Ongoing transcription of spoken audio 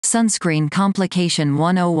Sunscreen Complication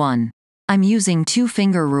 101. I'm using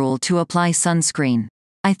two-finger rule to apply sunscreen.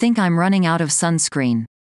 I think I'm running out of sunscreen.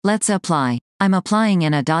 Let's apply. I'm applying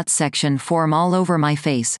in a dot section form all over my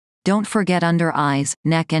face. Don't forget under eyes,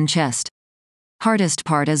 neck and chest. Hardest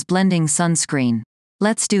part is blending sunscreen.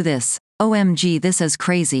 Let's do this. OMG, this is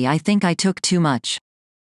crazy. I think I took too much.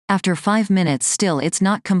 After 5 minutes still it's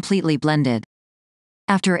not completely blended.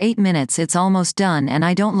 After 8 minutes it's almost done and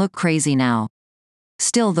I don't look crazy now.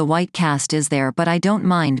 Still the white cast is there, but I don't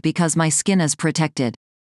mind because my skin is protected.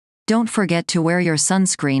 Don't forget to wear your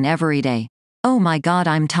sunscreen every day. Oh my god,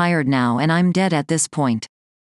 I'm tired now and I'm dead at this point.